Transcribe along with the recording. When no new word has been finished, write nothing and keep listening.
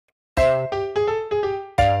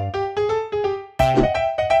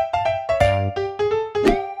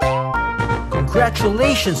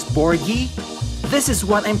Congratulations, Borgy! This is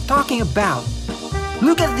what I'm talking about.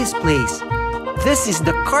 Look at this place. This is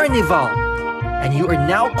the carnival. And you are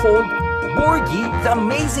now called Borgy the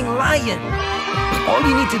Amazing Lion. All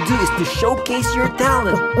you need to do is to showcase your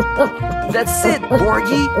talent. That's it,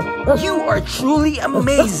 Borgy. You are truly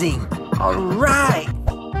amazing. All right.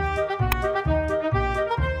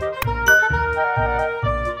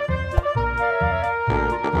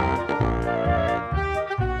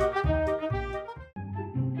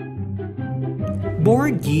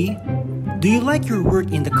 Borgy, do you like your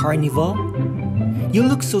work in the carnival? You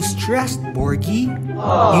look so stressed, Borgy.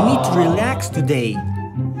 You need to relax today.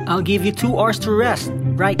 I'll give you 2 hours to rest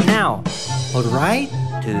right now. All right?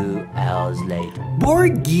 2 hours later.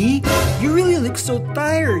 Borgy, you really look so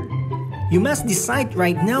tired. You must decide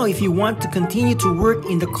right now if you want to continue to work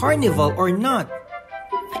in the carnival or not.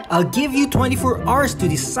 I'll give you 24 hours to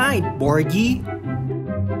decide, Borgy.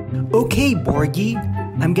 Okay, Borgy,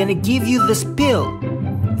 I'm gonna give you this pill.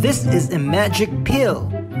 This is a magic pill.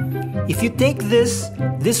 If you take this,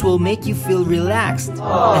 this will make you feel relaxed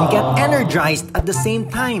and get energized at the same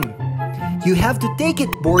time. You have to take it,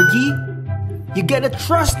 Borgy. You gotta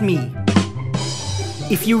trust me.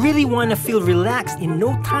 If you really want to feel relaxed in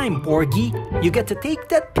no time, Borgy, you get to take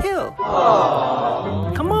that pill.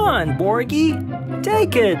 Come on, Borgy,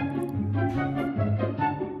 take it.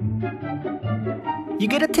 You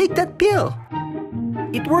gotta take that pill.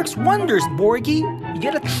 It works wonders, Borgy. You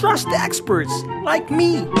gotta trust the experts, like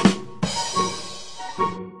me.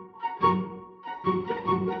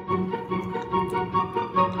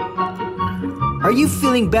 Are you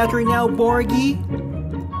feeling better now, Borgy?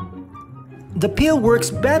 The pill works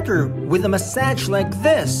better with a massage like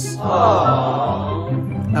this.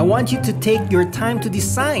 I want you to take your time to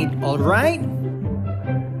decide, all right?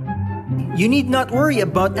 You need not worry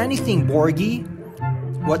about anything, Borgy.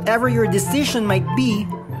 Whatever your decision might be,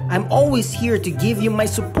 I'm always here to give you my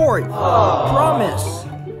support. Promise.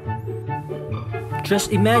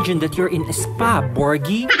 Just imagine that you're in a spa,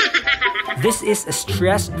 Borgy. This is a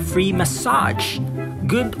stress-free massage.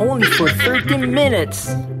 Good only for 30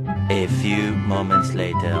 minutes. A few moments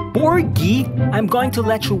later. Borgy, I'm going to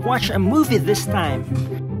let you watch a movie this time.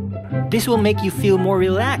 This will make you feel more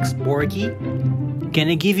relaxed, Borgy.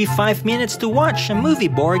 Gonna give you 5 minutes to watch a movie,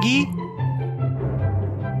 Borgy.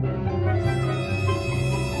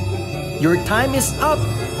 Your time is up.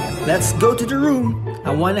 Let's go to the room.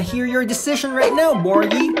 I want to hear your decision right now,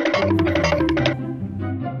 Borgy.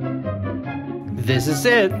 This is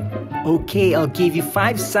it. Okay, I'll give you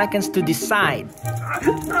 5 seconds to decide.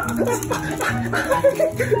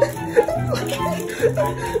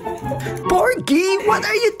 Borgy, what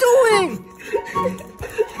are you doing?